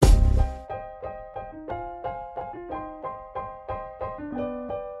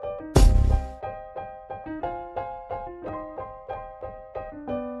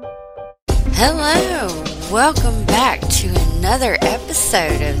Hello, welcome back to another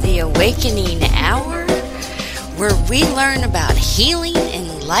episode of The Awakening Hour, where we learn about healing,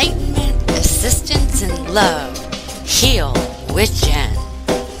 enlightenment, assistance, and love. Heal with Jen.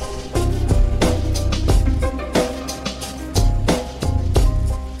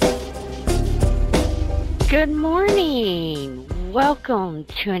 Good morning. Welcome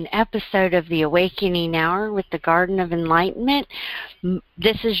to an episode of The Awakening Hour with the Garden of Enlightenment.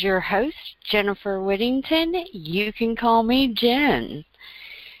 This is your host, Jennifer Whittington. You can call me Jen.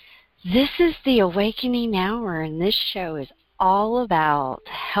 This is The Awakening Hour, and this show is all about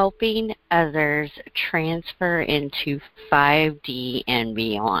helping others transfer into 5D and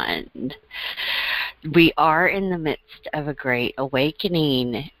beyond. We are in the midst of a great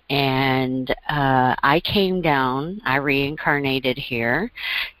awakening, and I reincarnated here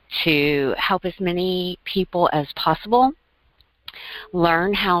to help as many people as possible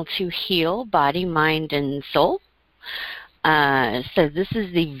learn how to heal body, mind, and soul. So this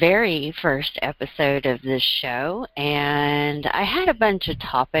is the very first episode of this show, and I had a bunch of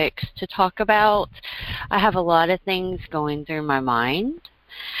topics to talk about. I have a lot of things going through my mind.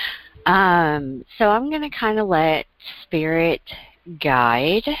 So I'm going to kind of let Spirit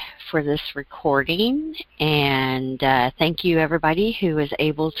guide for this recording, and thank you everybody who was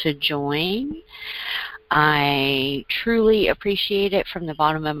able to join. I truly appreciate it from the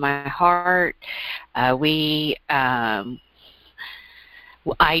bottom of my heart. I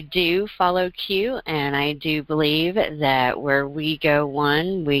do follow Q, and I do believe that where we go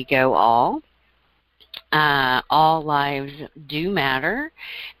one, we go all. All lives do matter,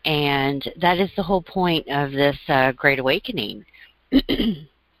 and that is the whole point of this Great Awakening,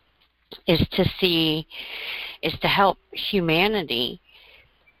 is to help humanity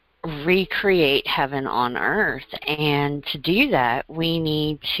recreate heaven on earth. And to do that, we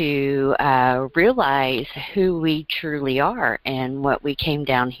need to realize who we truly are and what we came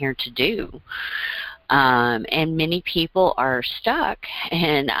down here to do. And many people are stuck,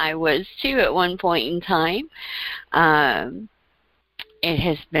 and I was too at one point in time. It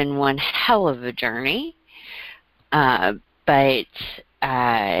has been one hell of a journey, but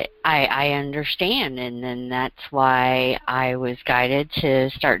I understand, and then that's why I was guided to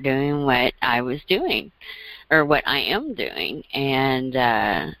start doing what I was doing, or what I am doing. And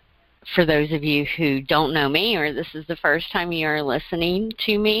for those of you who don't know me, or this is the first time you are listening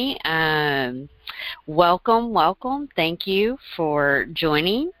to me, welcome. Thank you for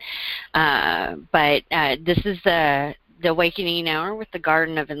joining. But this is the Awakening Hour with the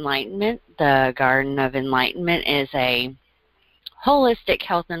Garden of Enlightenment. The Garden of Enlightenment is a holistic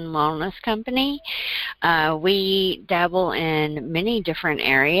health and wellness company. We dabble in many different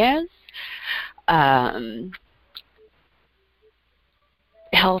areas.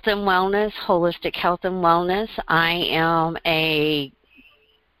 Health and wellness, holistic health and wellness. I am a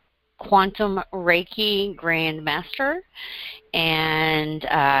quantum Reiki Grandmaster and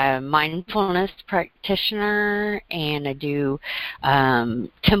mindfulness practitioner, and I do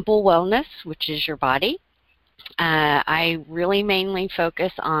temple wellness, which is your body. I really mainly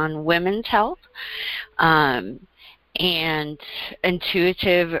focus on women's health, and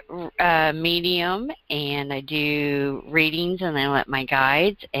intuitive medium, and I do readings, and I let my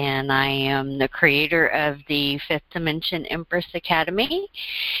guides, and I am the creator of the Fifth Dimension Empress Academy,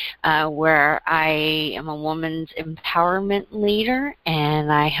 where I am a woman's empowerment leader,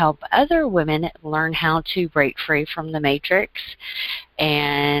 and I help other women learn how to break free from the matrix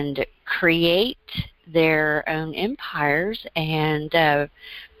and create their own empires and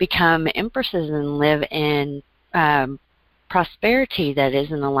become empresses and live in prosperity that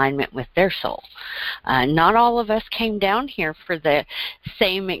is in alignment with their soul. Not all of us came down here for the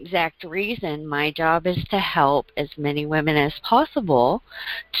same exact reason. My job is to help as many women as possible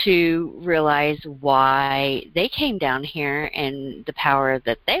to realize why they came down here and the power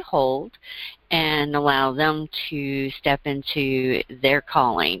that they hold, and allow them to step into their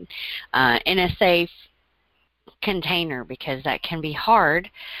calling in a safe container, because that can be hard.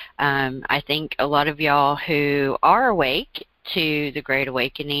 I think a lot of y'all who are awake to the Great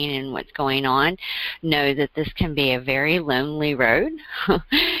Awakening and what's going on know that this can be a very lonely road,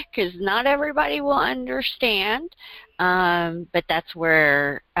 because not everybody will understand. But that's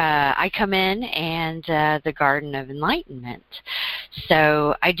where I come in, and the Garden of Enlightenment.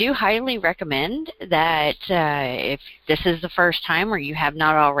 So I do highly recommend that if this is the first time or you have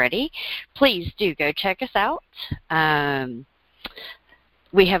not already, please do go check us out.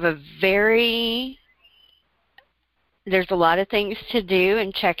 We have there's a lot of things to do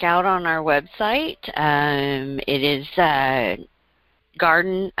and check out on our website. It is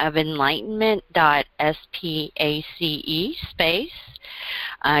gardenofenlightenment.space space.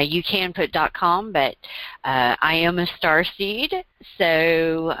 You can put .com, but I am a starseed,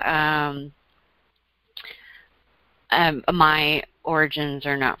 so my origins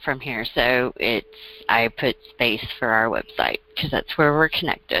are not from here. So I put space for our website because that's where we're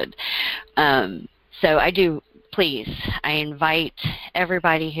connected. So please, I invite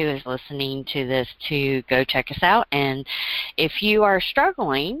everybody who is listening to this to go check us out. And if you are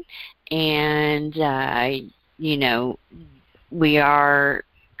struggling and,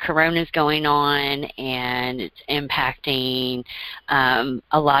 Corona's going on and it's impacting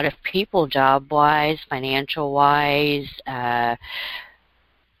a lot of people job-wise, financial-wise,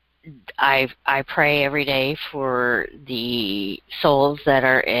 I pray every day for the souls that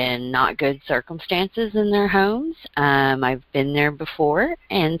are in not good circumstances in their homes. I've been there before,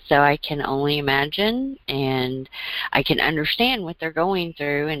 and so I can only imagine, and I can understand what they're going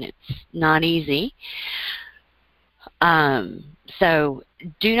through, and it's not easy. So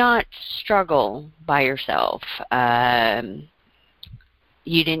do not struggle by yourself.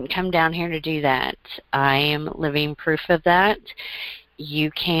 You didn't come down here to do that. I am living proof of that.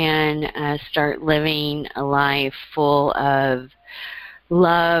 You can start living a life full of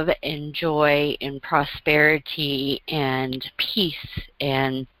love and joy and prosperity and peace,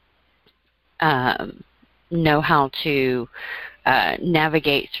 and know how to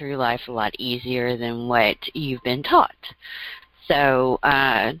navigate through life a lot easier than what you've been taught. So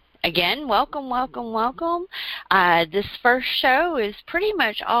again, welcome, welcome, welcome. This first show is pretty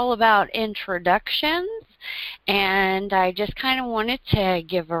much all about introductions, and I just kind of wanted to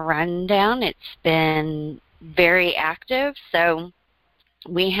give a rundown. It's been very active, so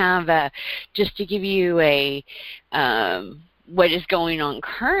we have, just to give you a what is going on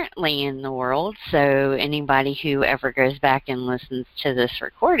currently in the world, so anybody who ever goes back and listens to this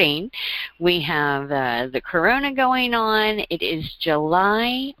recording, we have the Corona going on. It is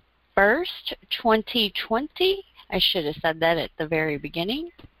July 1st, 2020. I should have said that at the very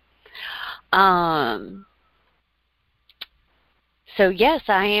beginning. So yes,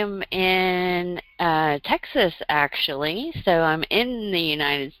 I am in Texas, actually. So I'm in the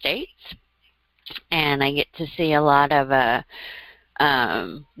United States, and I get to see a lot of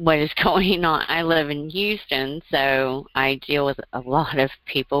what is going on. I live in Houston, so I deal with a lot of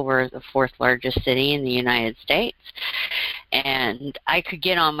people. We're the fourth largest city in the United States, and I could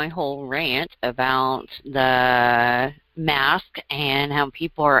get on my whole rant about the mask and how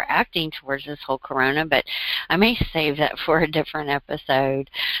people are acting towards this whole Corona, but I may save that for a different episode.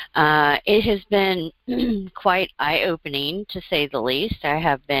 It has been quite eye-opening, to say the least. I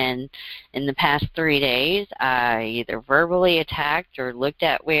have been, in the past 3 days, either verbally attacked or looked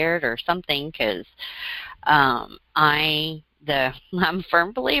at weird or something, because I'm a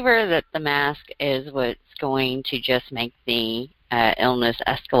firm believer that the mask is what's going to just make the illness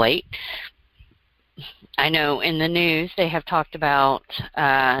escalate. I know in the news they have talked about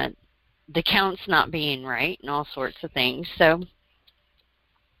the counts not being right and all sorts of things. So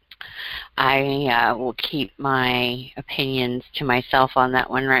I will keep my opinions to myself on that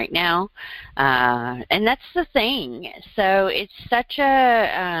one right now. And that's the thing. So it's such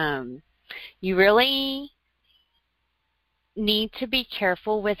a, you really need to be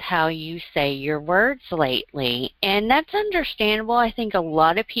careful with how you say your words lately, and that's understandable. I think a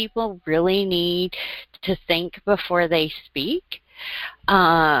lot of people really need to think before they speak,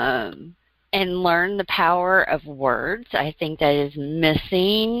 and learn the power of words. I think that is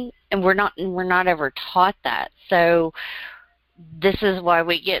missing, and we're not ever taught that. So this is why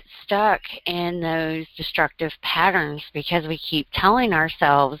we get stuck in those destructive patterns, because we keep telling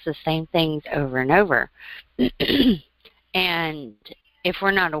ourselves the same things over and over. And if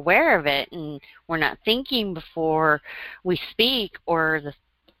we're not aware of it and we're not thinking before we speak, or the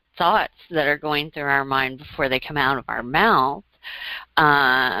thoughts that are going through our mind before they come out of our mouth,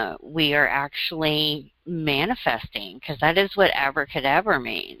 we are actually manifesting, because that is what abracadabra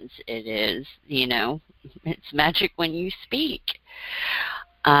means. It is, it's magic when you speak.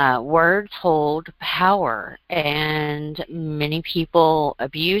 Words hold power, and many people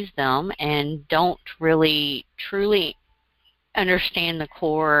abuse them and don't really truly understand the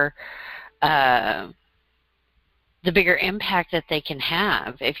core, the bigger impact that they can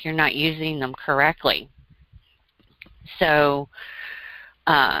have if you're not using them correctly. So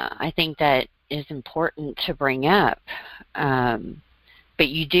I think that is important to bring up. But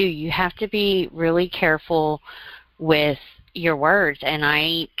you have to be really careful with your words. And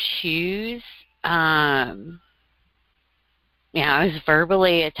I choose, I was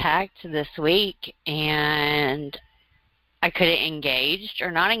verbally attacked this week, and I could have engaged or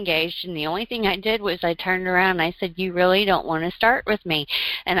not engaged, and the only thing I did was I turned around and I said, you really don't want to start with me.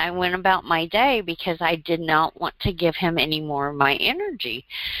 And I went about my day because I did not want to give him any more of my energy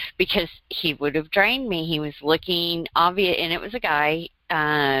because he would have drained me. He was looking obvious, and it was a guy.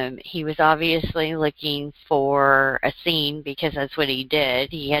 He was obviously looking for a scene because that's what he did.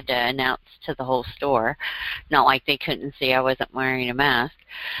 He had to announce to the whole store, not like they couldn't see I wasn't wearing a mask.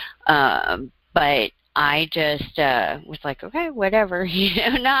 But I just was like, okay, whatever,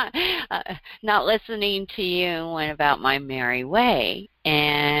 not listening to you, and went about my merry way.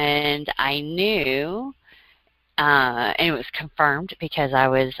 And I knew, and it was confirmed because I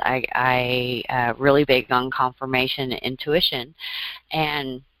really big on confirmation and intuition,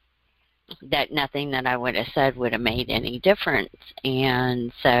 and that nothing that I would have said would have made any difference.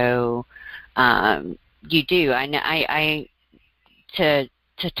 And so you do.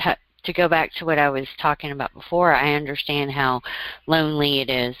 To go back to what I was talking about before, I understand how lonely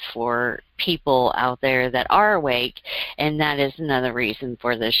it is for people out there that are awake, and that is another reason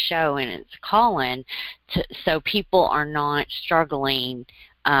for this show and its calling, so people are not struggling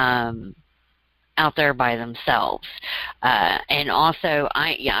out there by themselves. And also,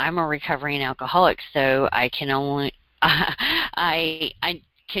 I'm a recovering alcoholic, so I can only I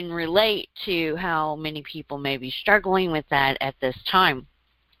can relate to how many people may be struggling with that at this time,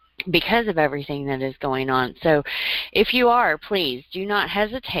 because of everything that is going on. So if you are, please do not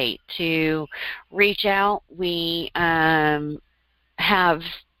hesitate to reach out. We have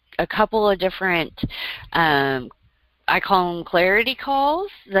a couple of different I call them clarity calls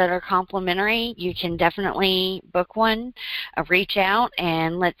that are complimentary. You can definitely book one, reach out,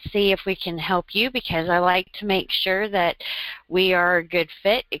 and let's see if we can help you, because I like to make sure that we are a good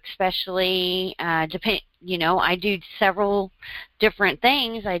fit, especially I do several different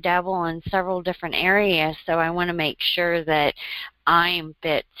things. I dabble in several different areas, so I want to make sure that I am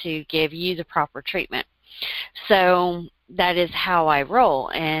fit to give you the proper treatment. So that is how I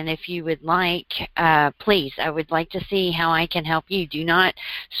roll. And if you would like, please, I would like to see how I can help you. Do not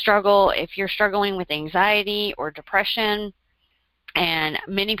struggle. If you're struggling with anxiety or depression, and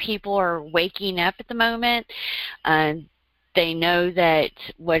many people are waking up at the moment, they know that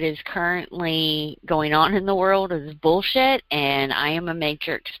what is currently going on in the world is bullshit, and I am a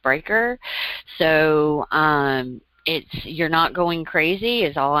matrix breaker. So you're not going crazy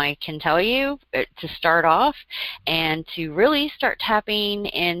is all I can tell you to start off, and to really start tapping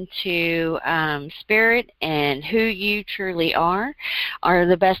into spirit and who you truly are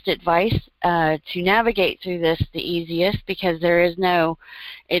the best advice to navigate through this the easiest, because there is no,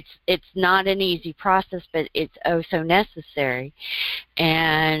 it's not an easy process, but it's oh so necessary.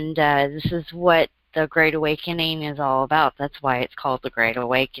 And this is what the Great Awakening is all about. That's why it's called the Great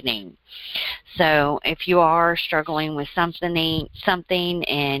Awakening. So if you are struggling with something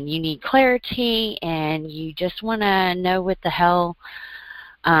and you need clarity, and you just want to know what the hell,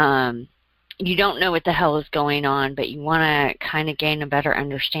 you don't know what the hell is going on, but you want to kind of gain a better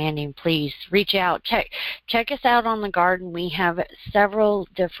understanding, please reach out. Check us out on The Garden. We have several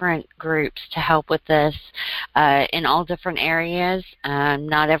different groups to help with this in all different areas.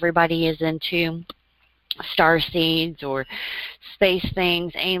 Not everybody is into star seeds or space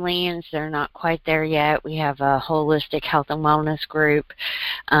things, aliens. They're not quite there yet. We have a holistic health and wellness group,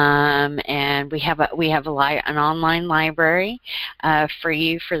 and we have an online library for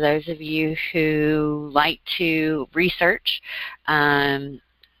you, for those of you who like to research.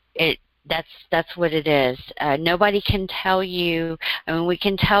 That's what it is. Nobody can tell you. I mean, we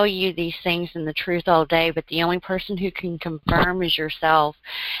can tell you these things and the truth all day, but the only person who can confirm is yourself,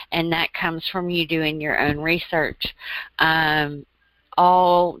 and that comes from you doing your own research.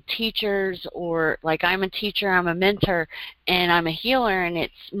 All teachers, or like I'm a teacher, I'm a mentor, and I'm a healer, and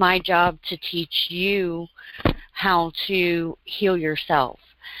it's my job to teach you how to heal yourself.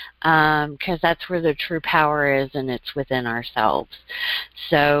 Because that's where the true power is, and it's within ourselves.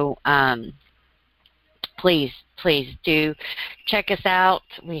 So please do check us out.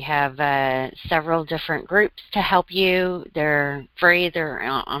 We have several different groups to help you. They're free. They're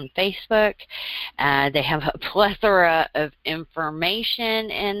on Facebook. They have a plethora of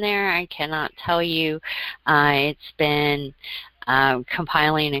information in there. I cannot tell you. It's been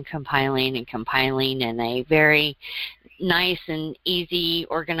compiling in a very nice and easy,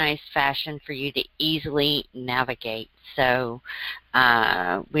 organized fashion for you to easily navigate. So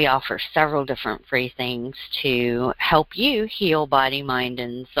we offer several different free things to help you heal body, mind,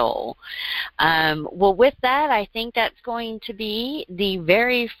 and soul. Well, with that, I think that's going to be the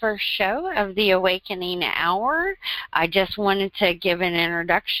very first show of the Awakening Hour. I just wanted to give an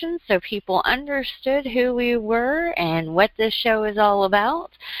introduction so people understood who we were and what this show is all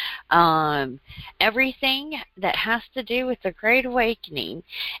about. Everything that has to do with the Great Awakening,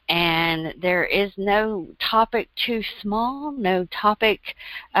 and there is no topic too small, no topic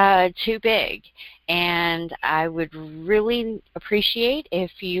too big. And I would really appreciate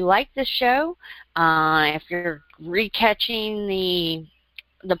if you like the show, if you're recatching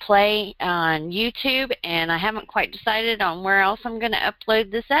the play on YouTube, and I haven't quite decided on where else I'm going to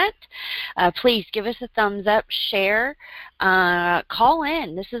upload this at, please give us a thumbs up, share, call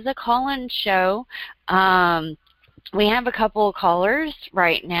in. This is a call-in show. We have a couple of callers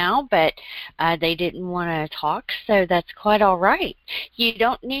right now, but they didn't want to talk, so that's quite all right. You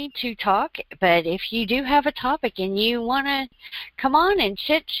don't need to talk, but if you do have a topic and you want to come on and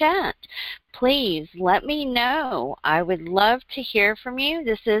chit-chat, please let me know. I would love to hear from you.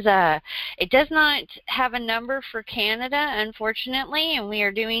 This is it does not have a number for Canada, unfortunately, and we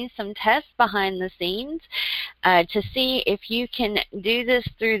are doing some tests behind the scenes to see if you can do this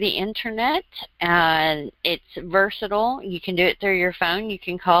through the internet. It's versatile. You can do it through your phone. You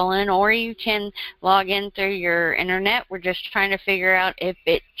can call in, or you can log in through your internet. We're just trying to figure out if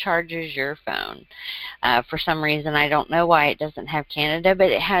it charges your phone. For some reason, I don't know why it doesn't have Canada,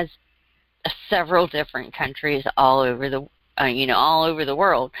 but it has several different countries all over the all over the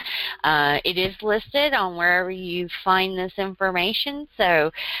world. It is listed on wherever you find this information. So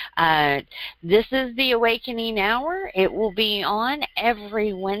this is the Awakening Hour. It will be on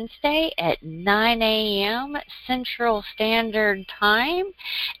every Wednesday at 9 a.m. Central Standard Time.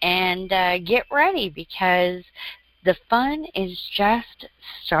 And get ready, because the fun is just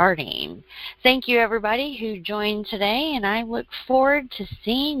starting. Thank you, everybody who joined today, and I look forward to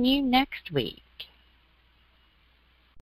seeing you next week.